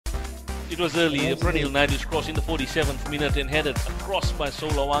It was early. Pranil Naidu's cross in the 47th minute and headed across by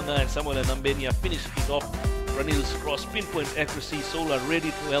Solawanga, and Samuel Nambenia finished it off. Pranil's cross, pinpoint accuracy, Sola ready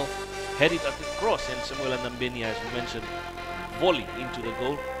to well head it at the cross, and Samuel Nambenia, as we mentioned, volley into the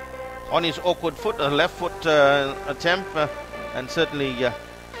goal. On his awkward foot, a left foot attempt, and certainly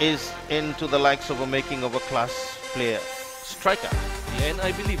is into the likes of a making of a class player striker. Yeah, and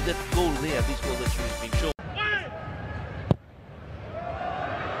I believe that goal there, this goal that she's been shown.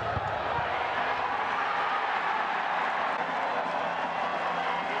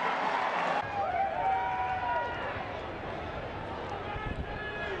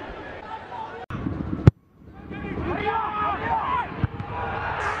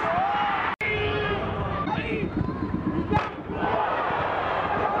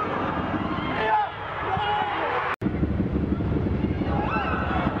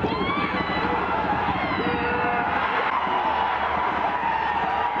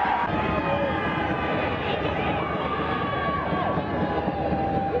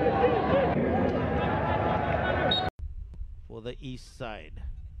 For the east side,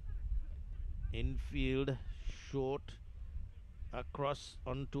 infield, short, across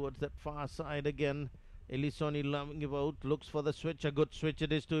on towards that far side again. Elisoni Langivout looks for the switch. A good switch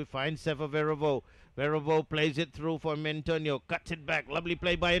it is to find Iosefo Verevou. Verevou plays it through for Antonio, cuts it back. Lovely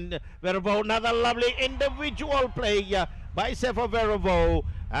play by Verevou. Another lovely individual play by Iosefo Verevou.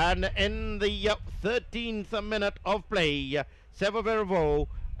 And in the 13th minute of play, Iosefo Verevou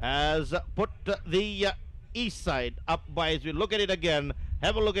has put the east side up by, as we look at it again,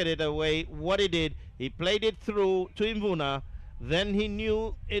 have a look at it away, what he did. He played it through to Imvuna, then he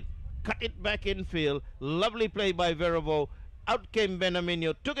knew it, cut it back infield. Lovely play by Verevou. Out came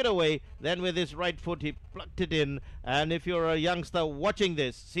Benaminio, took it away, then with his right foot he plucked it in. And if you're a youngster watching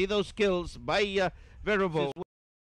this, see those skills by Verevou.